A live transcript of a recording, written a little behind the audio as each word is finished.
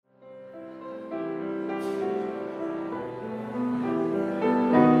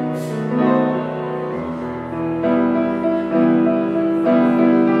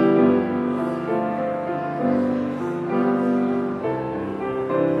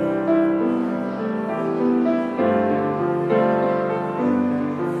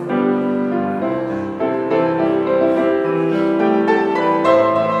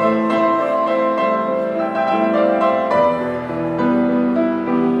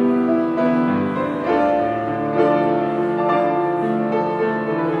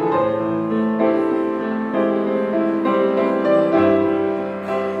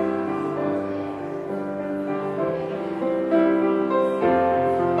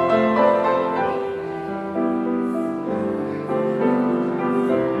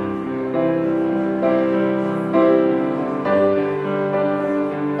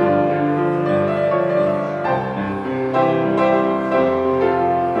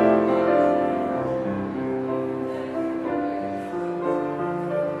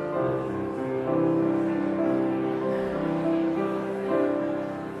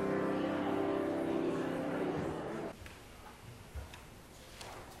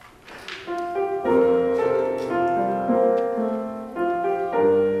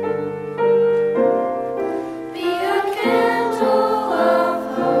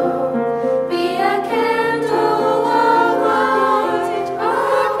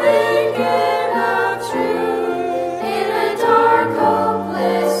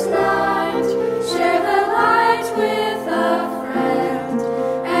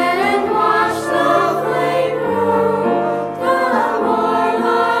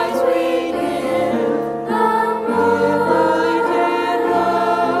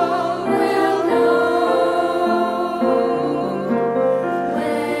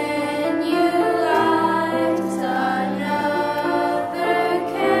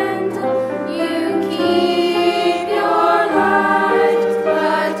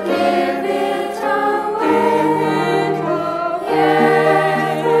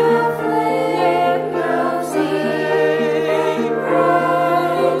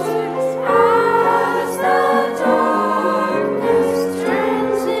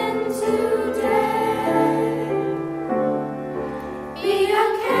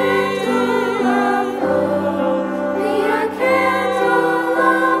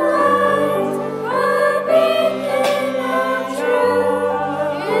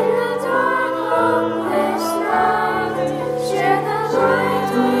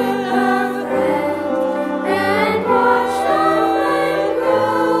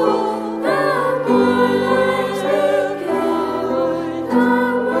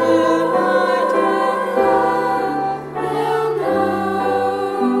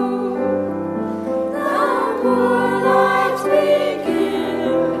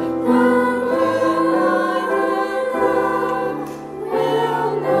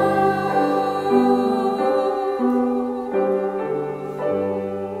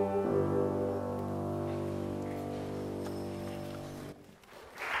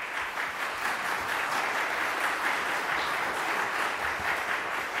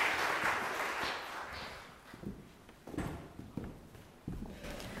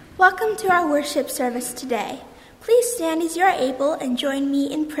Welcome to our worship service today. Please stand as you are able and join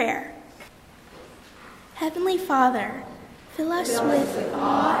me in prayer. Heavenly Father, fill us with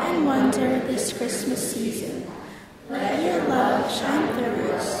awe and wonder this Christmas season. Let your love shine through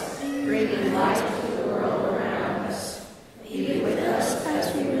us, bringing light to the world around us. Be with us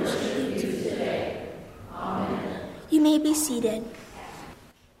as we worship you today. Amen. You may be seated.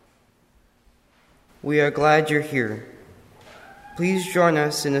 We are glad you're here. Please join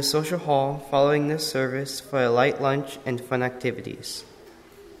us in the social hall following this service for a light lunch and fun activities.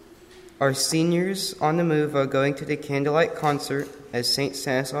 Our seniors on the move are going to the candlelight concert at St.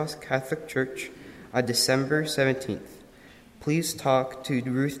 Stanislaus Catholic Church on December 17th. Please talk to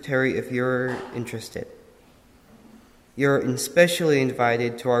Ruth Terry if you're interested. You're especially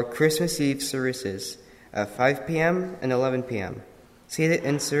invited to our Christmas Eve services at 5 p.m. and 11 p.m. See the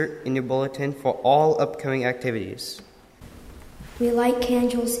insert in your bulletin for all upcoming activities. We light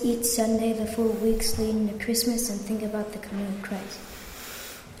candles each Sunday the 4 weeks leading to Christmas and think about the coming of Christ.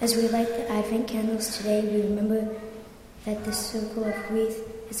 As we light the Advent candles today, we remember that this circle of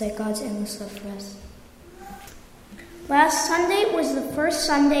wreath is like God's endless love for us. Last Sunday was the first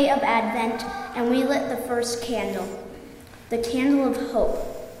Sunday of Advent, and we lit the first candle, the candle of hope.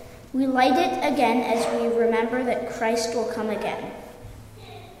 We light it again as we remember that Christ will come again.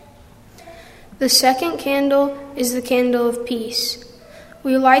 The second candle is the candle of peace.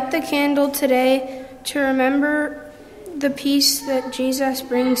 We light the candle today to remember the peace that Jesus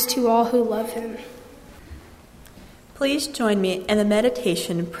brings to all who love him. Please join me in the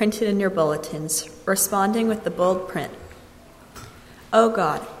meditation printed in your bulletins, responding with the bold print. O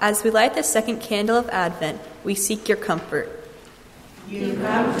God, as we light the second candle of Advent, we seek your comfort. You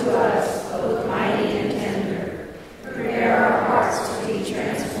come to us, both mighty and tender. Prepare our hearts to be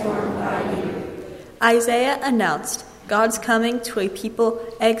transformed by you. Isaiah announced God's coming to a people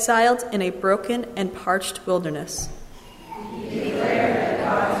exiled in a broken and parched wilderness. He declared that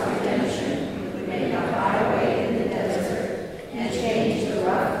God's redemption would make a highway in the desert and change the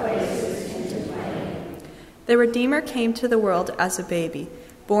rough places into plain. The Redeemer came to the world as a baby,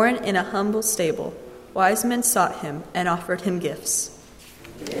 born in a humble stable. Wise men sought him and offered him gifts.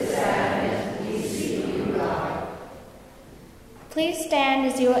 This Advent we seek you, God. Please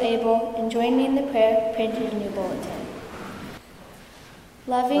stand as you are able and join me in the prayer printed in your bulletin.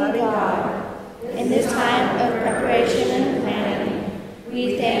 Loving God, in this time of preparation and planning,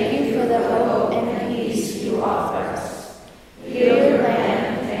 we thank you for the hope and peace you offer us. Heal your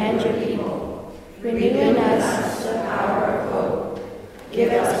land and your people. Renew in us the power of hope.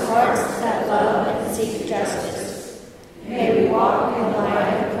 Give us hearts that love and seek justice. May we walk in the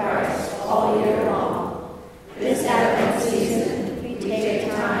light of Christ all year long. This Advent season, we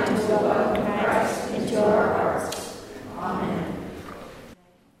take time to welcome Christ into our hearts. Amen.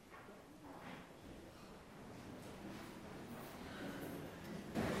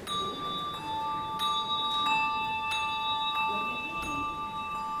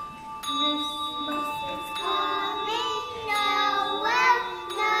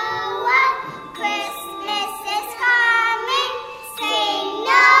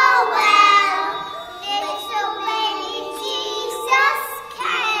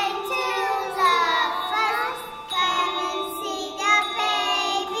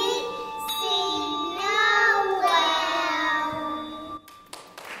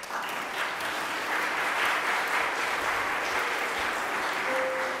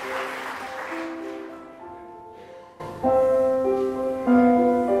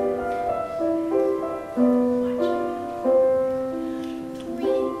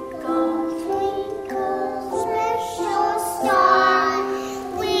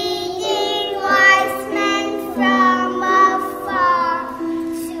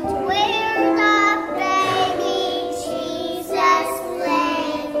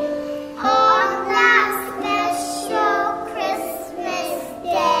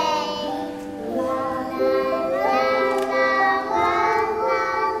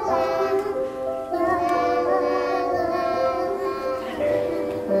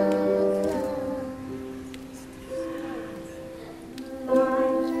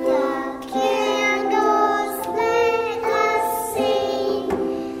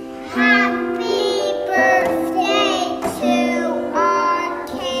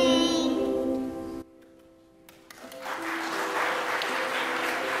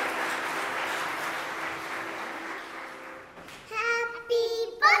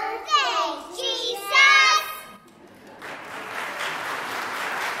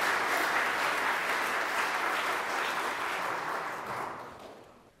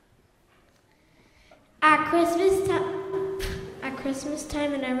 Christmas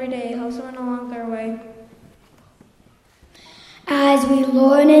time and every day, hustling along our way. As we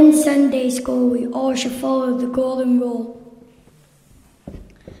learn in Sunday school, we all should follow the golden rule.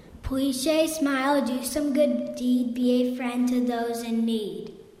 Please say, smile, do some good deed, be a friend to those in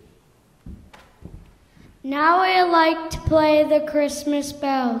need. Now I like to play the Christmas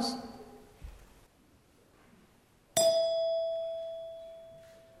bells.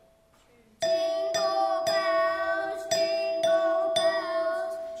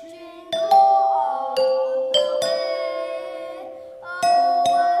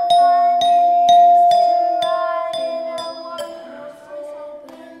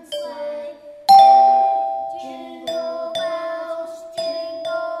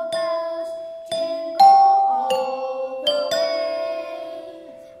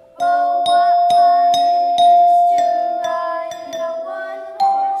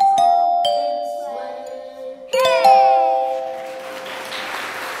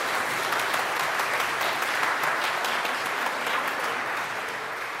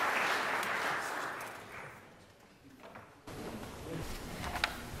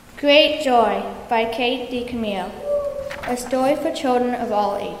 Great Joy by Kate DeCamille, a story for children of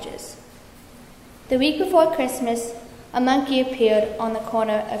all ages. The week before Christmas, a monkey appeared on the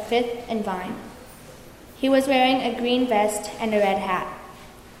corner of 5th and Vine. He was wearing a green vest and a red hat,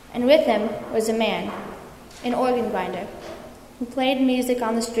 and with him was a man, an organ grinder, who played music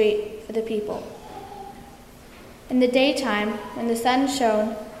on the street for the people. In the daytime, when the sun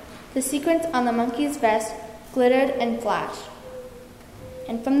shone, the sequins on the monkey's vest glittered and flashed.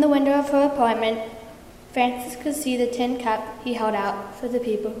 And from the window of her apartment, Frances could see the tin cup he held out for the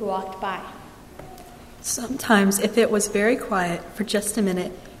people who walked by. Sometimes, if it was very quiet for just a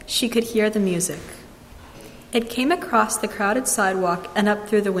minute, she could hear the music. It came across the crowded sidewalk and up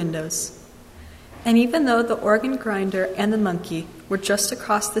through the windows. And even though the organ grinder and the monkey were just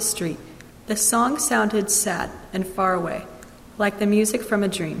across the street, the song sounded sad and far away, like the music from a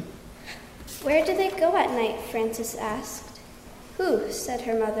dream. "Where do they go at night?" Frances asked. "Who?" said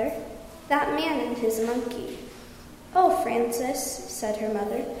her mother. "That man and his monkey." "Oh, Frances," said her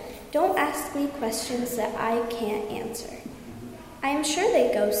mother, "don't ask me questions that I can't answer. I am sure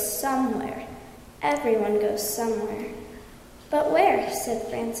they go somewhere. Everyone goes somewhere." "But where?" said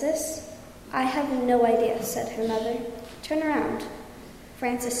Frances. "I have no idea," said her mother. "Turn around."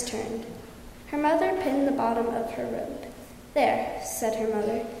 Frances turned. Her mother pinned the bottom of her robe. "There," said her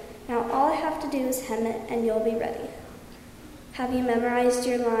mother. "Now all I have to do is hem it and you'll be ready." "Have you memorized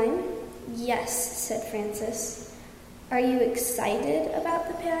your line?" "Yes," said Frances. "Are you excited about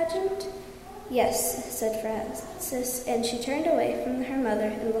the pageant?" "Yes," said Frances, and she turned away from her mother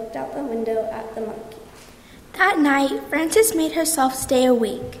and looked out the window at the monkey. That night, Frances made herself stay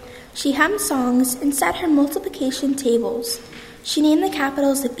awake. She hummed songs and set her multiplication tables. She named the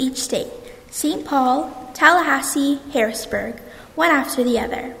capitals of each state: St. Paul, Tallahassee, Harrisburg, one after the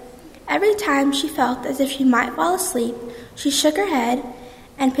other. Every time she felt as if she might fall asleep, she shook her head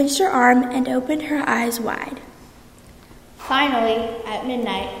and pinched her arm and opened her eyes wide. Finally, at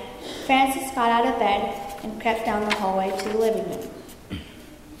midnight, Frances got out of bed and crept down the hallway to the living room.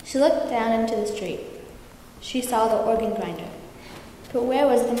 She looked down into the street. She saw the organ grinder. But where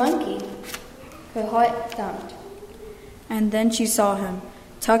was the monkey? Her heart thumped. And then she saw him,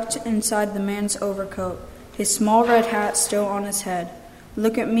 tucked inside the man's overcoat, his small red hat still on his head.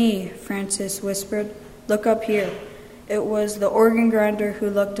 "Look at me," Frances whispered. "Look up here." It was the organ grinder who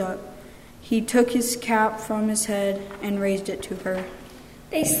looked up. He took his cap from his head and raised it to her.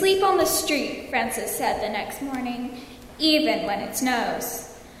 "They sleep on the street," Frances said the next morning, "even when it snows."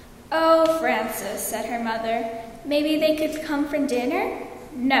 "Oh, Frances," said her mother, "maybe they could come for dinner?"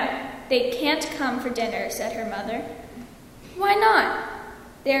 "No, they can't come for dinner," said her mother. "Why not?"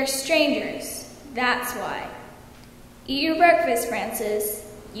 "They're strangers, that's why." "Eat your breakfast, Frances.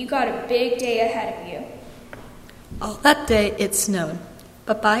 You got a big day ahead of you." All that day it snowed,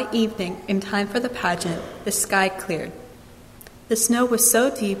 but by evening, in time for the pageant, the sky cleared. The snow was so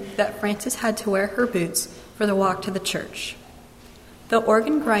deep that Frances had to wear her boots for the walk to the church. The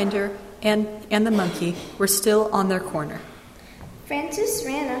organ grinder and the monkey were still on their corner. Frances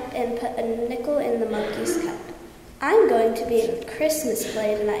ran up and put a nickel in the monkey's cup. "I'm going to be in a Christmas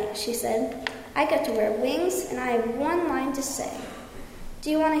play tonight," she said. "I get to wear wings and I have one line to say. Do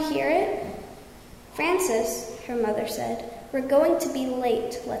you want to hear it?" "Frances," her mother said, "we're going to be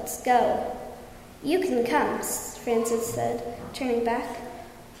late. Let's go." "You can come," Frances said, turning back.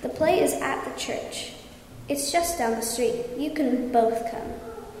 "The play is at the church. It's just down the street. You can both come."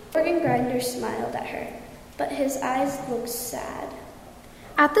 Organ grinder smiled at her, but his eyes looked sad.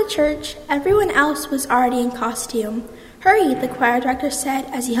 At the church, everyone else was already in costume. "Hurry," the choir director said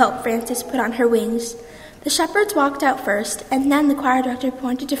as he helped Frances put on her wings. The shepherds walked out first, and then the choir director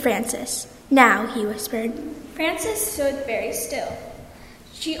pointed to Frances. "Now," he whispered. Frances stood very still.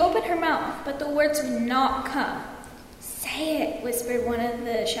 She opened her mouth, but the words would not come. "Say it," whispered one of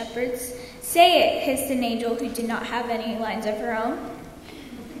the shepherds. "Say it," hissed an angel who did not have any lines of her own.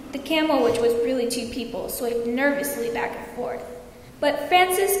 The camel, which was really 2 people, swayed nervously back and forth. But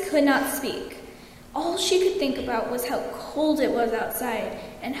Frances could not speak. All she could think about was how cold it was outside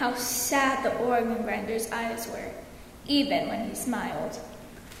and how sad the organ grinder's eyes were, even when he smiled.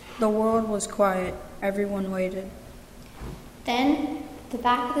 The world was quiet. Everyone waited. Then, at the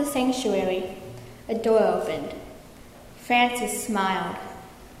back of the sanctuary, a door opened. Frances smiled.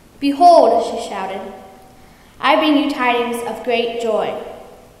 "Behold," she shouted, "I bring you tidings of great joy."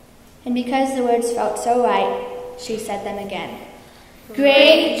 And because the words felt so right, she said them again.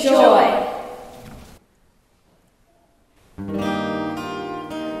 "Great joy!"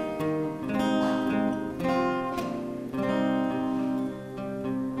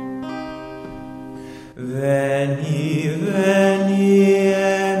 Veni, veni,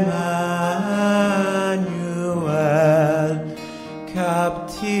 Emmanuel,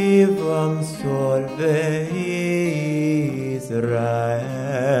 captivum solve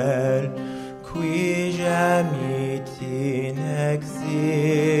Israel, qui gemit in exilio,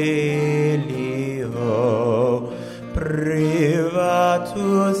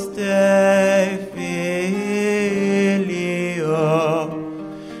 privatus Dei filio.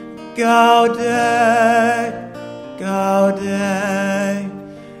 Gaude, gaude,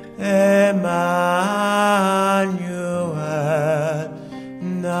 Emmanuel,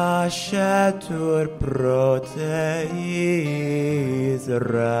 nascetur pro te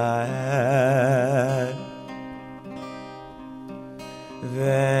Israel.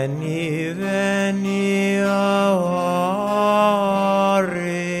 Veni, veni, O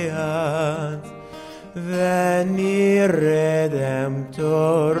Oriens, veni,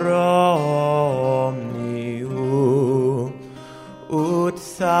 Redemptor omnium, ut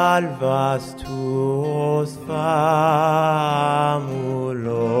salvas tuos famulos,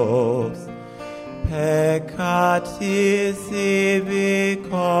 peccatis ibi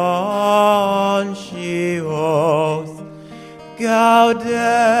conscios.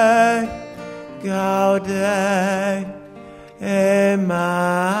 Gaude, gaude, Emmanuel,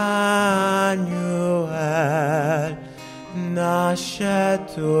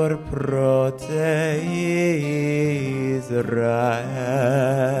 nascetur pro te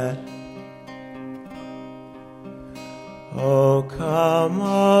Israel. O come,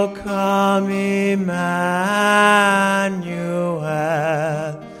 Emmanuel,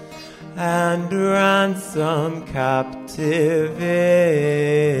 and ransom captive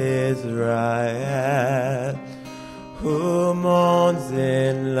Israel, who mourns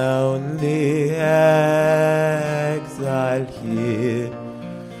in lonely exile here,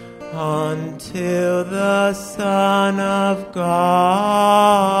 until the Son of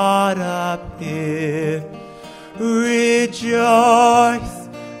God appear. Rejoice,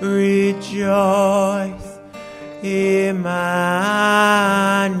 rejoice, Emmanuel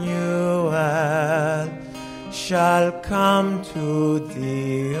shall come to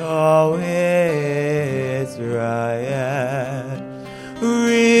thee, O Israel.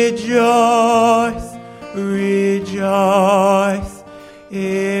 Rejoice, rejoice,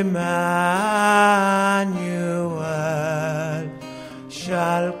 Emmanuel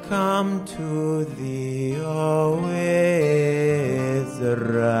shall come to thee, O Israel.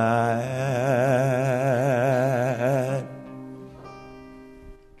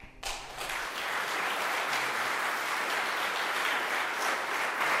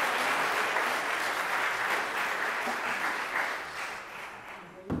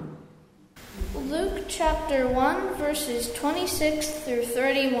 Luke chapter 1, verses 26 through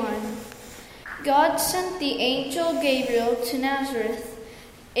 31. God sent the angel Gabriel to Nazareth,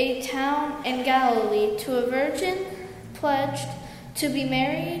 a town in Galilee, to a virgin pledged to be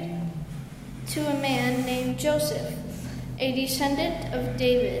married to a man named Joseph, a descendant of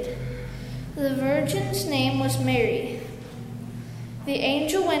David. The virgin's name was Mary. The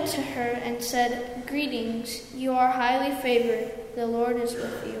angel went to her and said, "Greetings, you are highly favored. The Lord is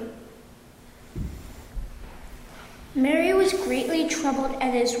with you." Mary was greatly troubled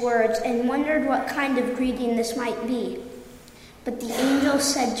at his words and wondered what kind of greeting this might be. But the angel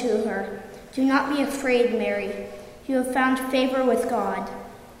said to her, "Do not be afraid, Mary. You have found favor with God.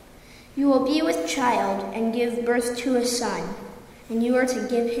 You will be with child and give birth to a son, and you are to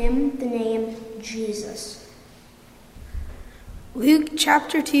give him the name Jesus." Luke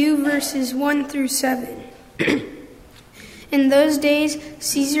chapter 2, verses 1 through 7. In those days,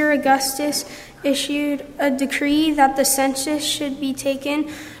 Caesar Augustus issued a decree that the census should be taken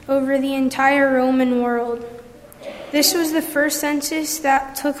over the entire Roman world. This was the first census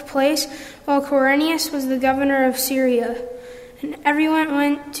that took place while Quirinius was the governor of Syria, and everyone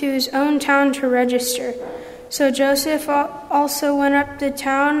went to his own town to register. So Joseph also went up the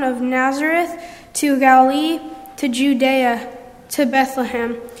town of Nazareth to Galilee, to Judea, to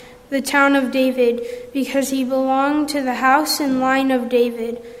Bethlehem, the town of David, because he belonged to the house and line of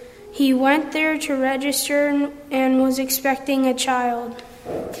David. He went there to register and was expecting a child.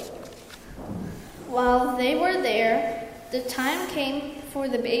 While they were there, the time came for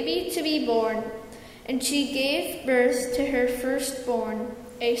the baby to be born, and she gave birth to her firstborn,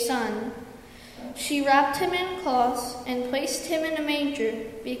 a son. She wrapped him in cloths and placed him in a manger,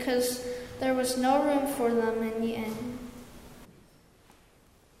 because there was no room for them in the inn.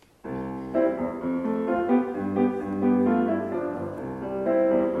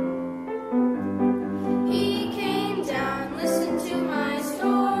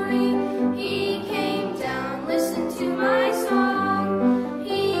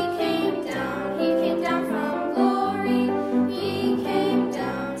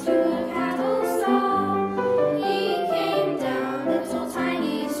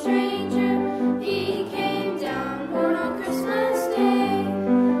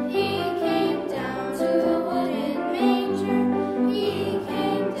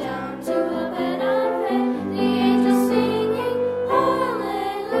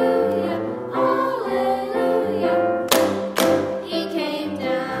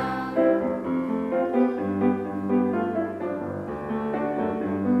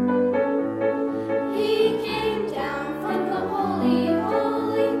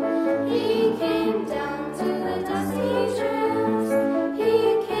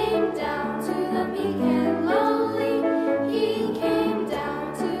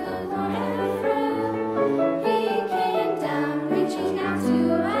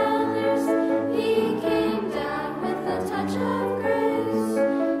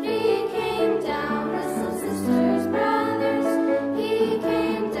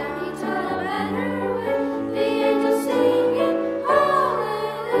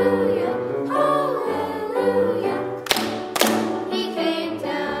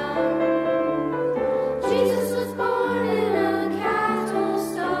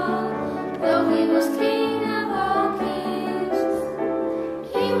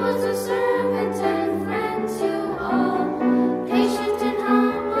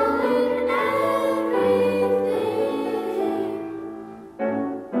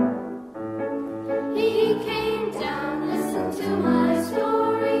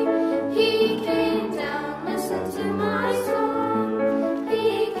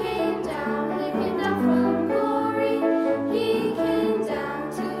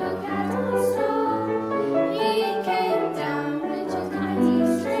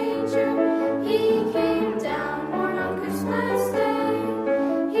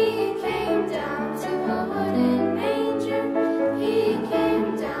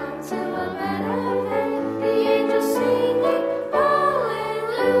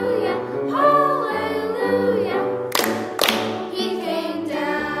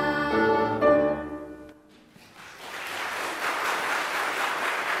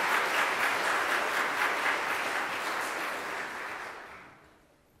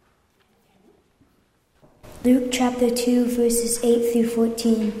 Luke chapter 2, verses 8 through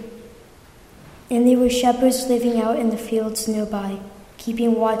 14. And there were shepherds living out in the fields nearby,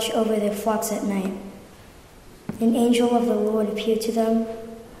 keeping watch over their flocks at night. An angel of the Lord appeared to them,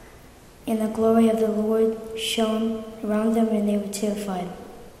 and the glory of the Lord shone around them, and they were terrified.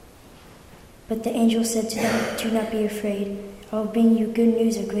 But the angel said to them, "Do not be afraid. I will bring you good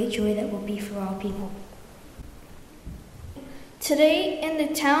news of great joy that will be for all people. Today, in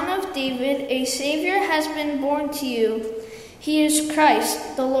the town of David, a Savior has been born to you. He is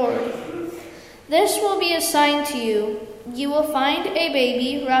Christ, the Lord. This will be a sign to you. You will find a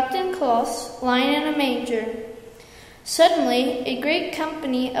baby wrapped in cloths, lying in a manger." Suddenly, a great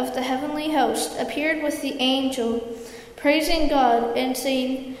company of the heavenly host appeared with the angel, praising God and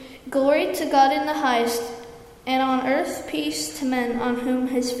saying, "Glory to God in the highest, and on earth peace to men on whom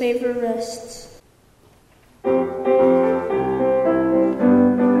his favor rests."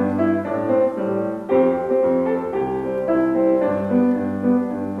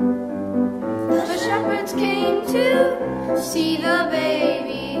 See the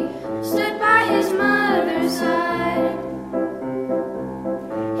baby stood by his mother's side.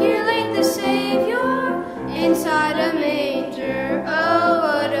 Here laid the Savior inside a manger. Oh,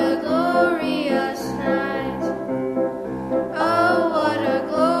 what a glorious night.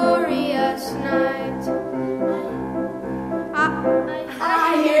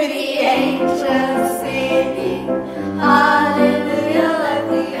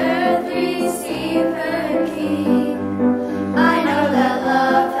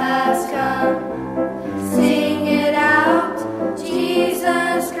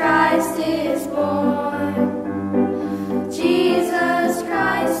 Christ is born. Jesus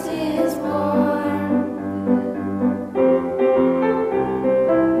Christ is born.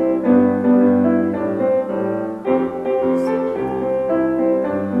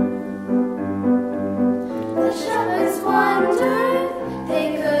 The shepherds wondered,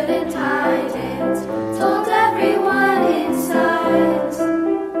 they couldn't hide it, told everyone inside.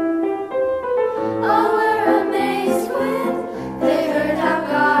 All were amazed when they heard how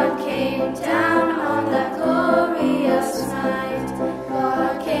God came down on that glorious night.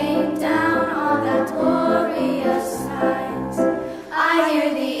 God came down on that glorious night. I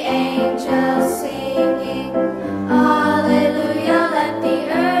hear the angels singing, Hallelujah, let the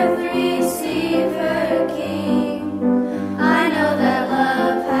earth receive her King. I know that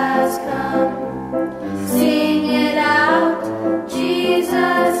love has come. Sing it out,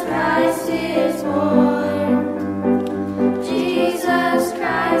 Jesus Christ is born. Jesus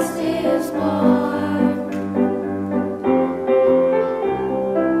Christ is born.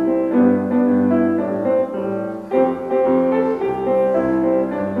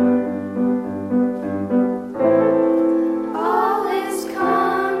 All is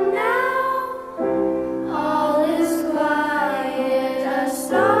calm now, all is quiet, a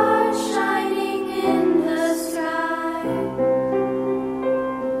star shining in the sky.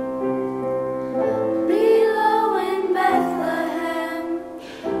 Below in Bethlehem,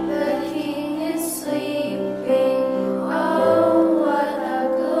 the King is sleeping. Oh, what a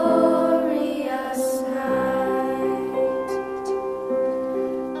glorious night.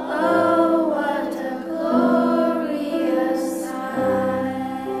 Oh, what a glorious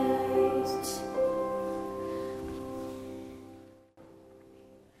night.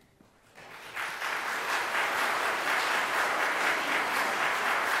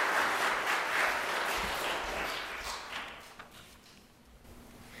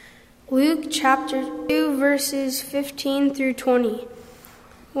 Luke chapter 2, verses 15 through 20.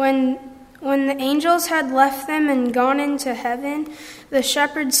 When the angels had left them and gone into heaven, the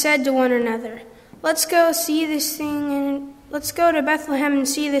shepherds said to one another, Let's go to Bethlehem and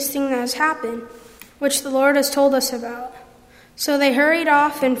see this thing that has happened, which the Lord has told us about. So they hurried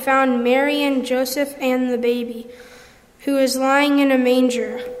off and found Mary and Joseph and the baby, who was lying in a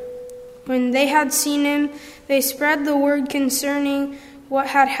manger. When they had seen him, they spread the word concerning what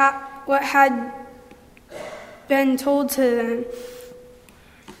had been told to them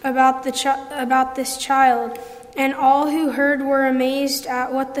about this child, and all who heard were amazed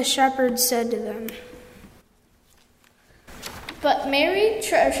at what the shepherds said to them. But Mary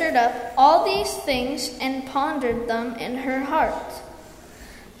treasured up all these things and pondered them in her heart.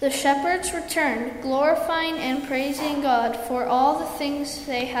 The shepherds returned, glorifying and praising God for all the things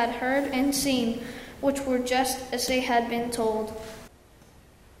they had heard and seen, which were just as they had been told.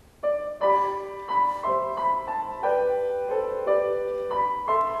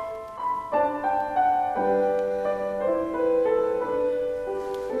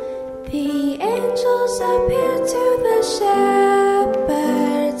 The angels appeared to the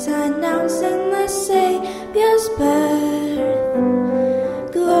shepherds, announcing the Savior's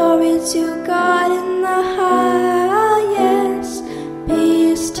birth. Glory to God in the highest,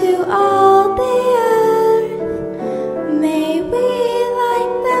 peace to all the earth. May we,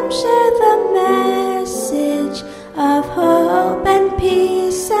 like them, share the message of hope and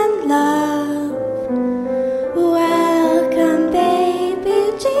peace and love. Welcome,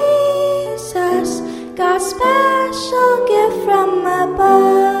 baby Jesus, God's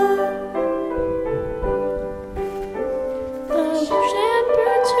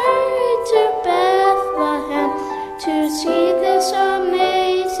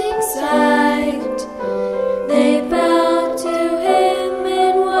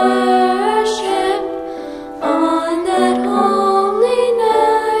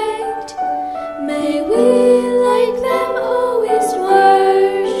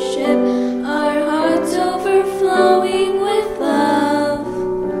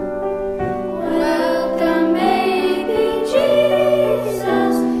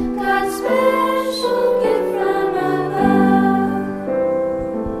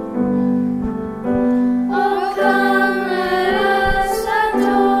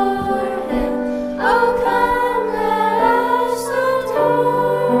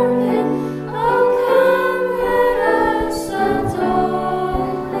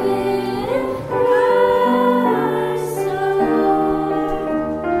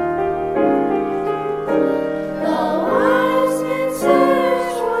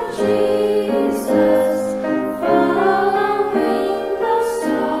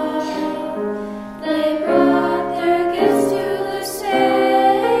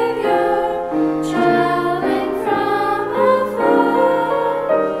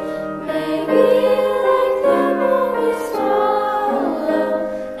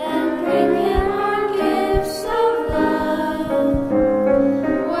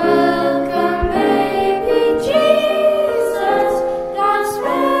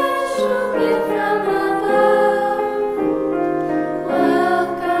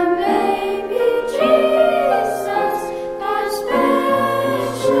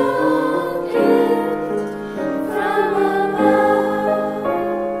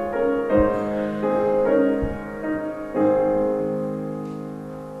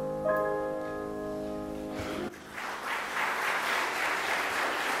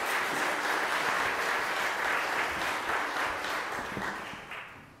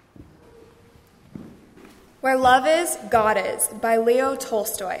Where Love Is, God Is, by Leo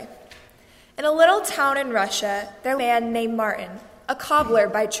Tolstoy. In a little town in Russia, there was a man named Martin, a cobbler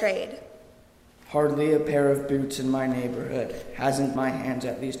by trade. Hardly a pair of boots in my neighborhood hasn't my hands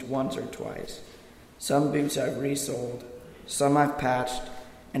at least once or twice. Some boots I've resoled, some I've patched,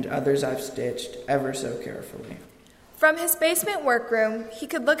 and others I've stitched ever so carefully. From his basement workroom, he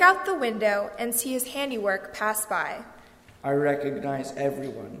could look out the window and see his handiwork pass by. I recognize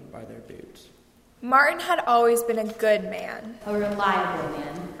everyone by their boots. Martin had always been a good man. A reliable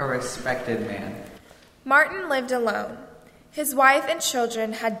man. A respected man. Martin lived alone. His wife and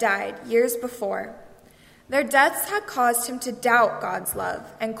children had died years before. Their deaths had caused him to doubt God's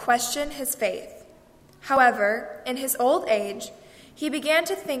love and question his faith. However, in his old age, he began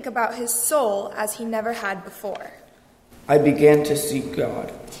to think about his soul as he never had before. I began to seek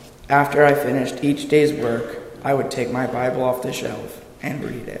God. After I finished each day's work, I would take my Bible off the shelf and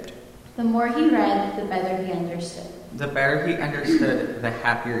read it. The more he read, the better he understood. The better he understood, the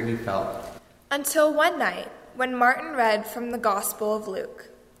happier he felt. Until one night, when Martin read from the Gospel of Luke.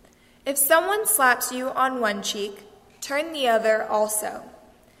 If someone slaps you on one cheek, turn the other also.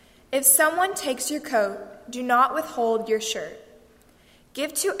 If someone takes your coat, do not withhold your shirt.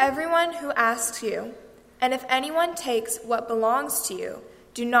 Give to everyone who asks you, and if anyone takes what belongs to you,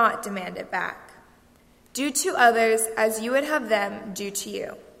 do not demand it back. Do to others as you would have them do to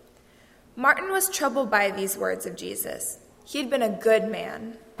you. Martin was troubled by these words of Jesus. He had been a good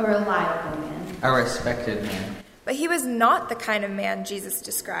man. A reliable man. A respected man. But he was not the kind of man Jesus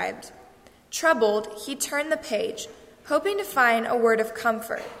described. Troubled, he turned the page, hoping to find a word of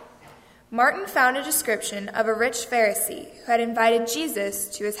comfort. Martin found a description of a rich Pharisee who had invited Jesus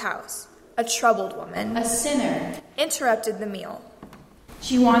to his house. A troubled woman, a sinner, interrupted the meal.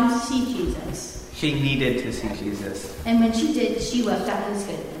 She wanted to see Jesus. She needed to see Jesus. And when she did, she wept at his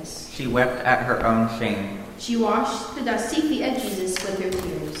goodness. She wept at her own shame. She washed the dusty feet of Jesus with her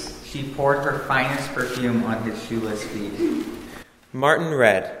tears. She poured her finest perfume on his shoeless feet. Martin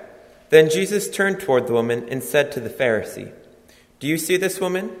read, Then Jesus turned toward the woman and said to the Pharisee, Do you see this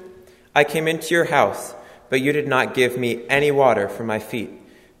woman? I came into your house, but you did not give me any water for my feet.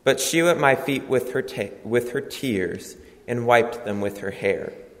 But she wet my feet with her tears and wiped them with her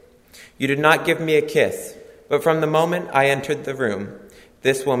hair. You did not give me a kiss, but from the moment I entered the room,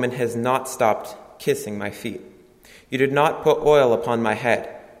 this woman has not stopped kissing my feet. You did not put oil upon my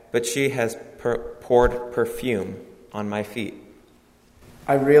head, but she has poured perfume on my feet.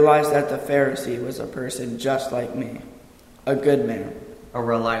 I realized that the Pharisee was a person just like me, a good man. A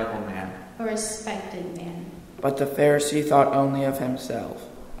reliable man. A respected man. But the Pharisee thought only of himself,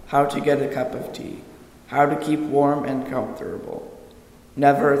 how to get a cup of tea, how to keep warm and comfortable.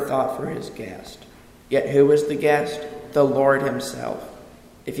 Never a thought for his guest. Yet who was the guest? The Lord himself.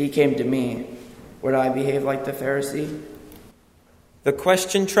 If he came to me, would I behave like the Pharisee? The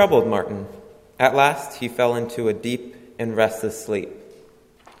question troubled Martin. At last he fell into a deep and restless sleep.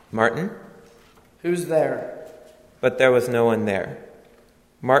 Martin? Who's there? But there was no one there.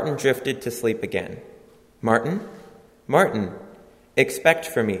 Martin drifted to sleep again. Martin? Martin, expect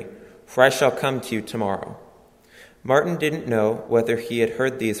for me, for I shall come to you tomorrow. Martin didn't know whether he had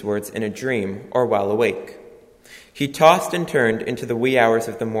heard these words in a dream or while awake. He tossed and turned into the wee hours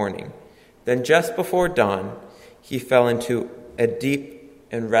of the morning. Then just before dawn, he fell into a deep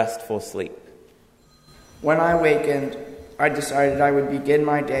and restful sleep. When I wakened, I decided I would begin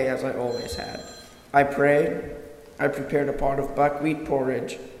my day as I always had. I prayed, I prepared a pot of buckwheat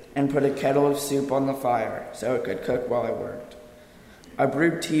porridge, and put a kettle of soup on the fire so it could cook while I worked. I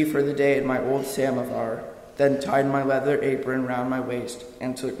brewed tea for the day in my old samovar, then tied my leather apron round my waist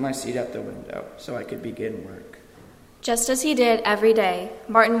and took my seat at the window so I could begin work. Just as he did every day,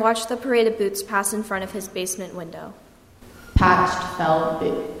 Martin watched the parade of boots pass in front of his basement window. Patched felt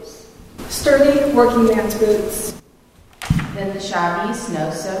boots. Sturdy working man's boots. Then the shabby,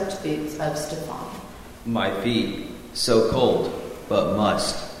 snow-soaked boots of Stefan. My feet, so cold, but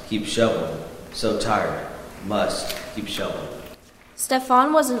must keep shoveling. So tired, must keep shoveling.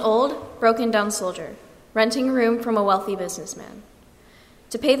 Stefan was an old, broken-down soldier, renting a room from a wealthy businessman.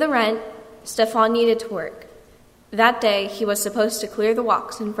 To pay the rent, Stefan needed to work. That day, he was supposed to clear the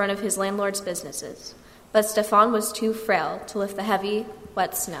walks in front of his landlord's businesses, but Stefan was too frail to lift the heavy,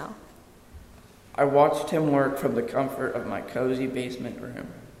 wet snow. I watched him work from the comfort of my cozy basement room.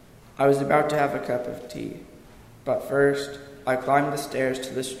 I was about to have a cup of tea, but first, I climbed the stairs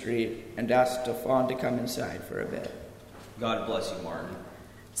to the street and asked Stefan to come inside for a bit. God bless you, Martin.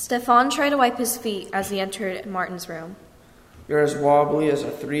 Stefan tried to wipe his feet as he entered Martin's room. You're as wobbly as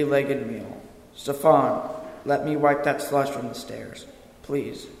a three-legged mule. Stefan, let me wipe that slush from the stairs.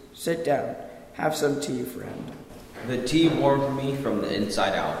 Please, sit down. Have some tea, friend. The tea warmed me from the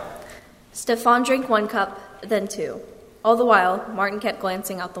inside out. Stefan drank 1 cup, then 2. All the while, Martin kept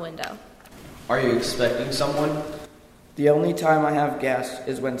glancing out the window. Are you expecting someone? The only time I have guests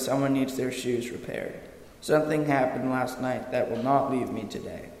is when someone needs their shoes repaired. Something happened last night that will not leave me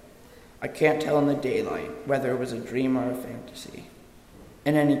today. I can't tell in the daylight whether it was a dream or a fantasy.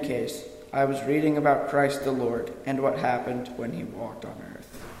 In any case, I was reading about Christ the Lord and what happened when he walked on earth.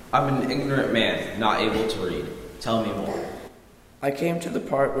 I'm an ignorant man, not able to read. Tell me more. I came to the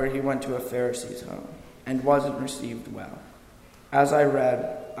part where he went to a Pharisee's home and wasn't received well. As I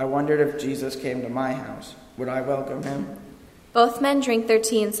read, I wondered if Jesus came to my house, would I welcome him? Both men drank their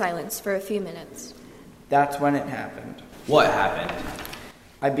tea in silence for a few minutes. That's when it happened. What happened?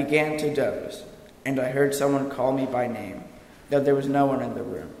 I began to doze, and I heard someone call me by name, though there was no one in the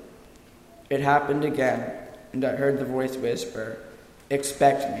room. It happened again, and I heard the voice whisper,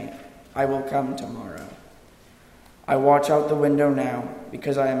 "Expect me, I will come tomorrow." I watch out the window now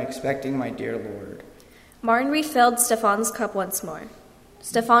because I am expecting my dear Lord. Martin refilled Stefan's cup once more.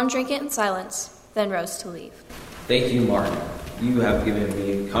 Stefan drank it in silence, then rose to leave. Thank you, Martin. You have given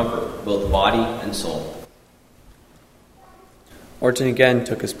me comfort, both body and soul. Martin again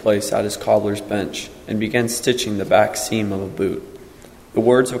took his place at his cobbler's bench and began stitching the back seam of a boot. The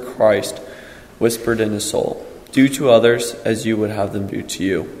words of Christ whispered in his soul, "Do to others as you would have them do to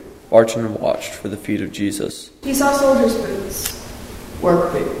you." Martin watched for the feet of Jesus. He saw soldiers' boots,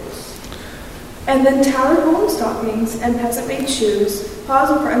 work boots, and then tattered woolen stockings and peasant-made shoes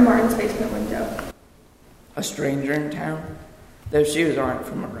paused in front of Martin's basement window. A stranger in town? Those shoes aren't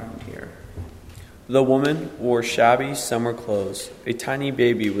from around here. The woman wore shabby summer clothes. A tiny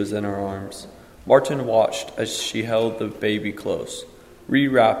baby was in her arms. Martin watched as she held the baby close,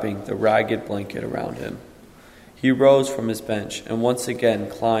 rewrapping the ragged blanket around him. He rose from his bench and once again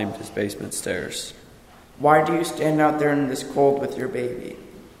climbed his basement stairs. Why do you stand out there in this cold with your baby?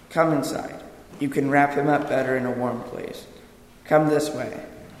 Come inside. You can wrap him up better in a warm place. Come this way.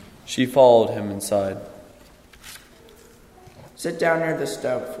 She followed him inside. Sit down near the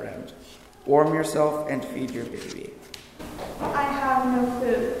stove, friend. Warm yourself and feed your baby. I have no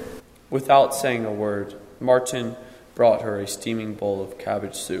food. Without saying a word, Martin brought her a steaming bowl of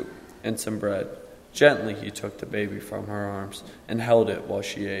cabbage soup and some bread. Gently he took the baby from her arms and held it while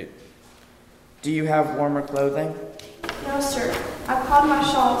she ate. Do you have warmer clothing? No, sir. I called my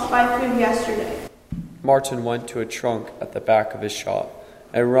shop to buy food yesterday. Martin went to a trunk at the back of his shop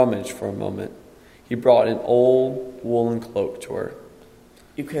and rummaged for a moment. He brought an old woolen cloak to her.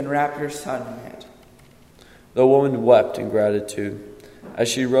 You can wrap your son in it. The woman wept in gratitude. As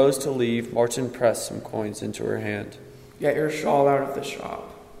she rose to leave, Martin pressed some coins into her hand. Get your shawl out of the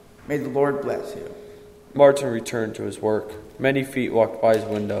shop. May the Lord bless you. Martin returned to his work. Many feet walked by his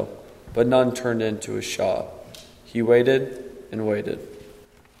window, but none turned into his shop. He waited and waited.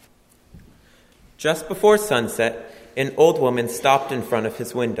 Just before sunset, an old woman stopped in front of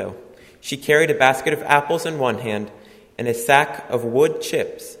his window. She carried a basket of apples in one hand and a sack of wood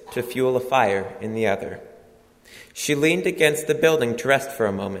chips to fuel a fire in the other. She leaned against the building to rest for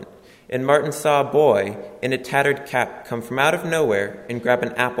a moment, and Martin saw a boy in a tattered cap come from out of nowhere and grab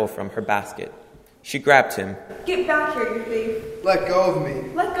an apple from her basket. She grabbed him. Get back here, you thief. Let go of me.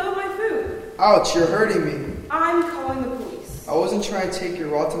 Let go of my food. Ouch, you're hurting me. I'm calling the police. I wasn't trying to take your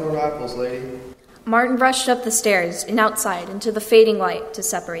rotten old apples, lady. Martin rushed up the stairs and outside into the fading light to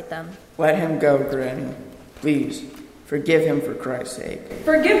separate them. Let him go, Granny. Please, forgive him for Christ's sake.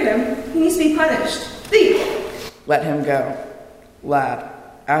 Forgive him? He needs to be punished. Thief! Let him go. Lad,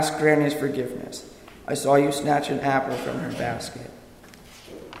 ask Granny's forgiveness. I saw you snatch an apple from her basket.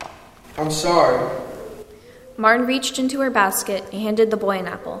 I'm sorry. Martin reached into her basket and handed the boy an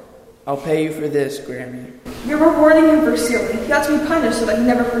apple. I'll pay you for this, Granny. You're rewarding him for stealing. He ought to be punished so that he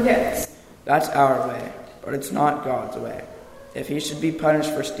never forgets. That's our way, but it's not God's way. If he should be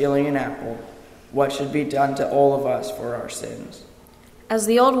punished for stealing an apple, what should be done to all of us for our sins? As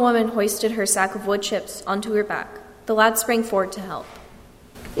the old woman hoisted her sack of wood chips onto her back, the lad sprang forward to help.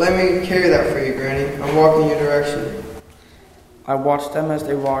 Let me carry that for you, Granny. I'm walking your direction. I watched them as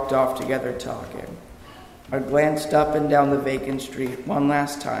they walked off together talking. I glanced up and down the vacant street one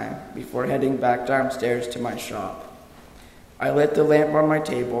last time before heading back downstairs to my shop. I lit the lamp on my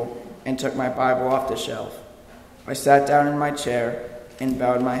table and took my Bible off the shelf. I sat down in my chair and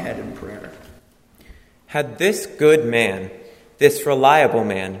bowed my head in prayer. Had this good man, this reliable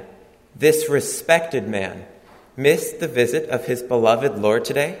man, this respected man, missed the visit of his beloved Lord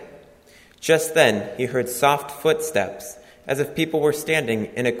today? Just then he heard soft footsteps, as if people were standing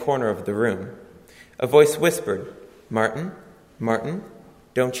in a corner of the room. A voice whispered, "Martin, Martin,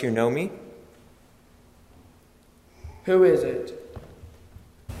 don't you know me?" Who is it?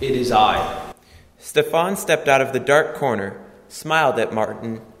 It is I. Stefan stepped out of the dark corner, smiled at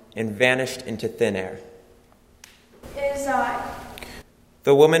Martin, and vanished into thin air. It is I.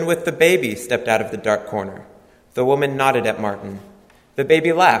 The woman with the baby stepped out of the dark corner. The woman nodded at Martin. The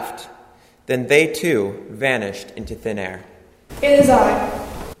baby laughed. Then they too vanished into thin air. It is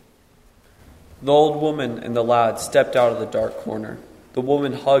I. The old woman and the lad stepped out of the dark corner. The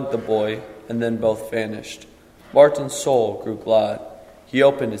woman hugged the boy, and then both vanished. Martin's soul grew glad. He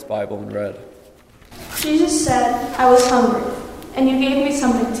opened his Bible and read. Jesus said, I was hungry, and you gave me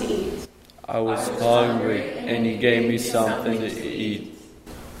something to eat. I was hungry, and you gave me something to eat.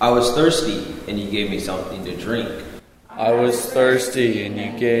 I was thirsty, and you gave me something to drink. I was thirsty, and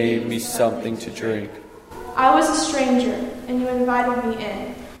you gave me something to drink. I was a stranger, and you invited me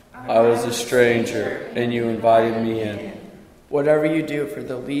in. I was a stranger, and you invited me in. Whatever you do for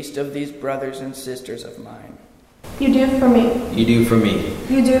the least of these brothers and sisters of mine, You do for me. You do for me.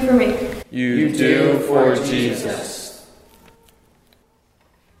 You do for me. You do for Jesus.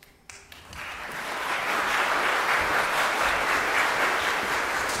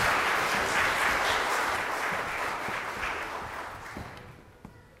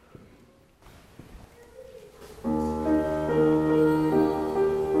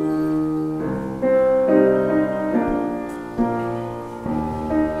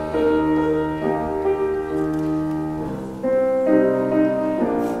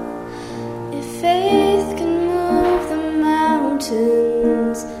 If faith can move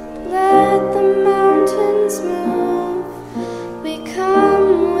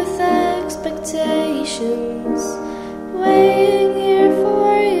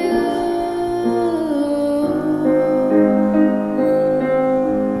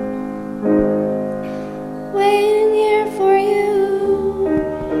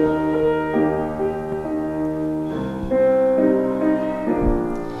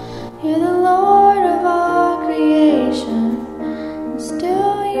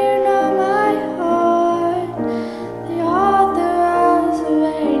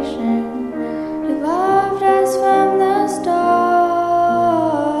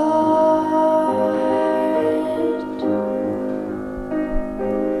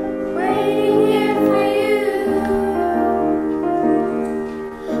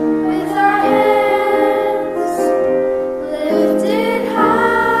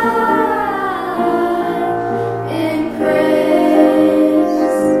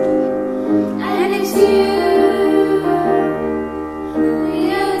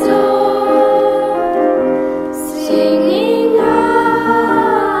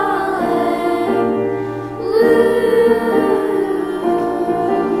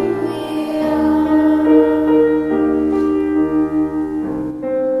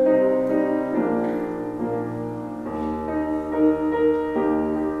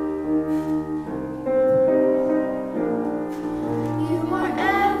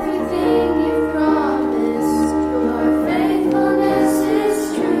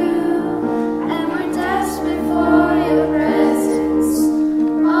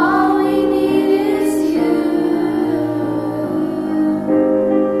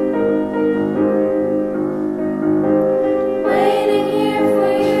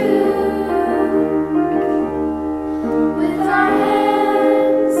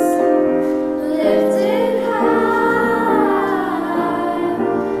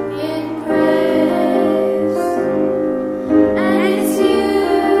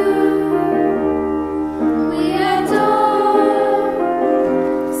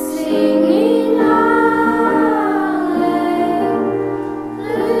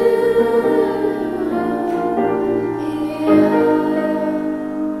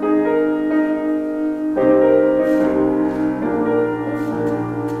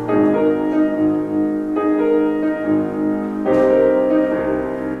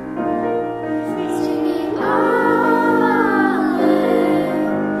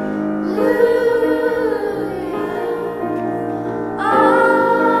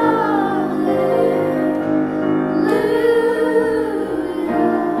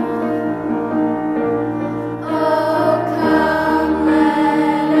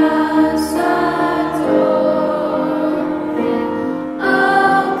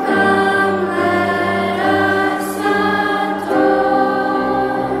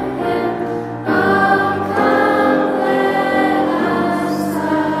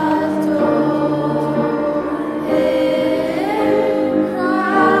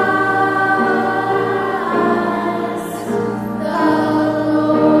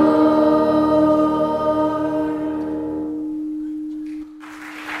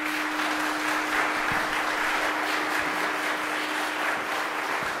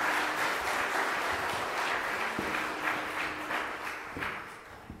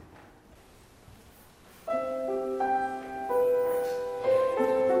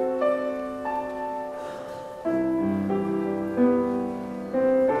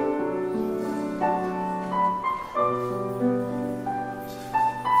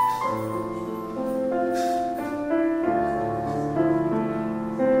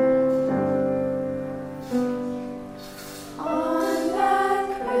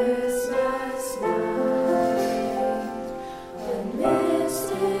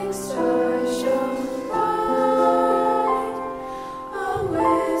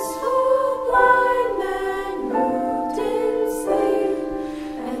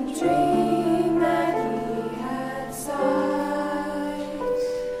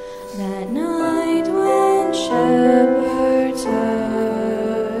That night when shepherds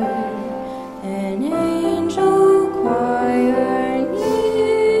heard an angel choir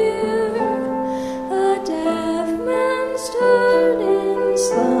near, a deaf man stirred in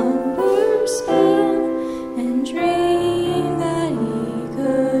slumber spell and dreamed that he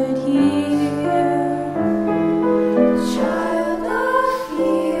could hear. Child of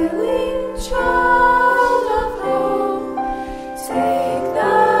healing, child of hope, take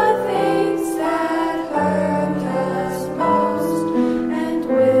the things that hurt us most, and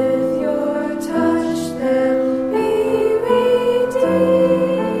with your touch them be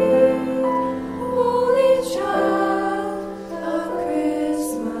redeemed. Holy child of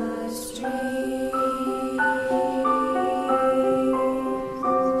Christmas dreams.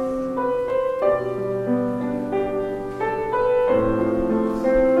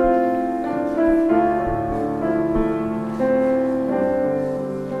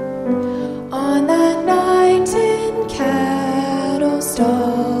 On that night in Cattle Stall,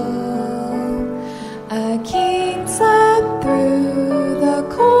 a king slept through the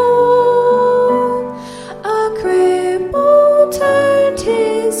cold. A cripple turned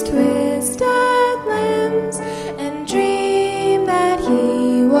his twisted limbs and dreamed that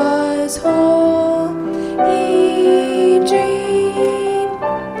he was whole. He dreamed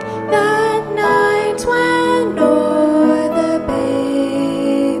that night when o'er the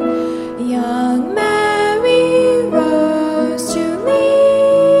babe young Mary rose to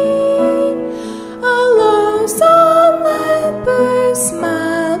lean. A lonesome leper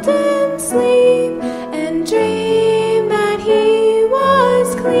smiled in sleep and dreamed that he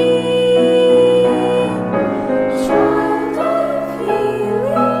was clean. Child of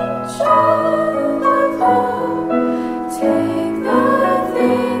healing, child of hope, take the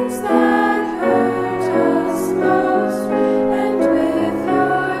things that hurt us most, and with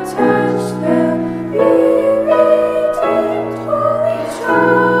your touch they'll be redeemed. Holy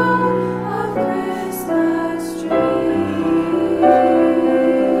child of Christmas dreams.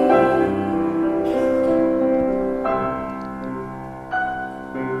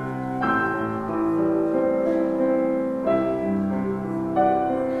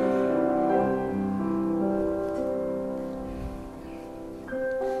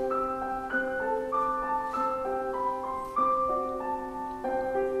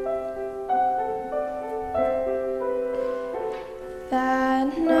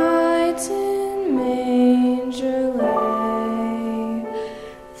 That night in manger lay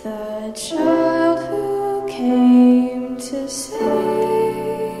the child who came to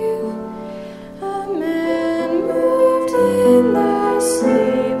save. A man moved in the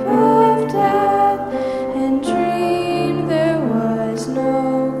sleep of death and dreamed there was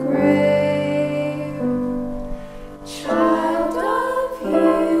no grave. Child of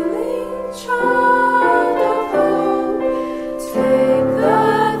healing, child of hope, take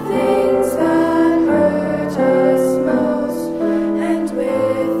the things that hurt us most, and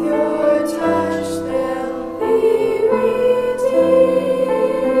with your touch they'll be redeemed.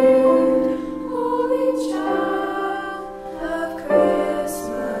 Holy child of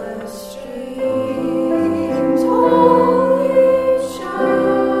Christmas dreams. Holy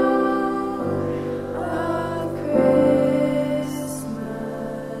child of Christmas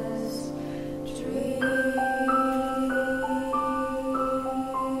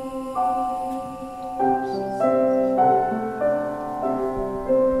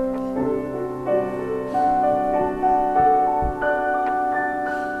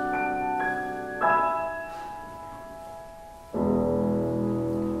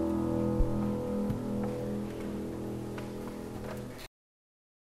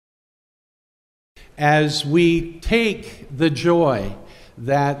As we take the joy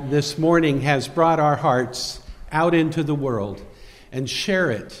that this morning has brought our hearts out into the world and share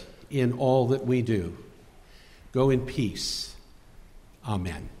it in all that we do. Go in peace.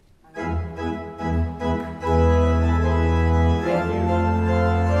 Amen.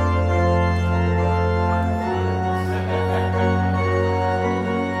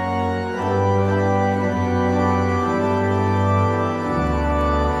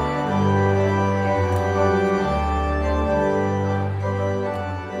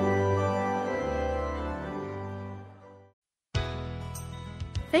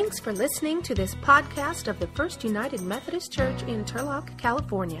 Thanks for listening to this podcast of the First United Methodist Church in Turlock,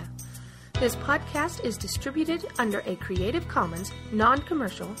 California. This podcast is distributed under a Creative Commons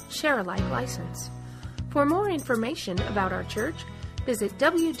non-commercial share-alike license. For more information about our church, visit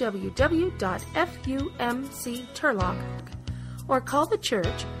www.fumcturlock.com or call the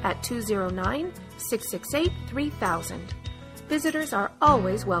church at 209-668-3000. Visitors are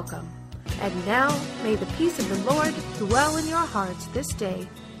always welcome. And now, may the peace of the Lord dwell in your hearts this day,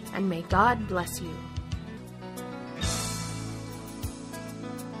 and may God bless you.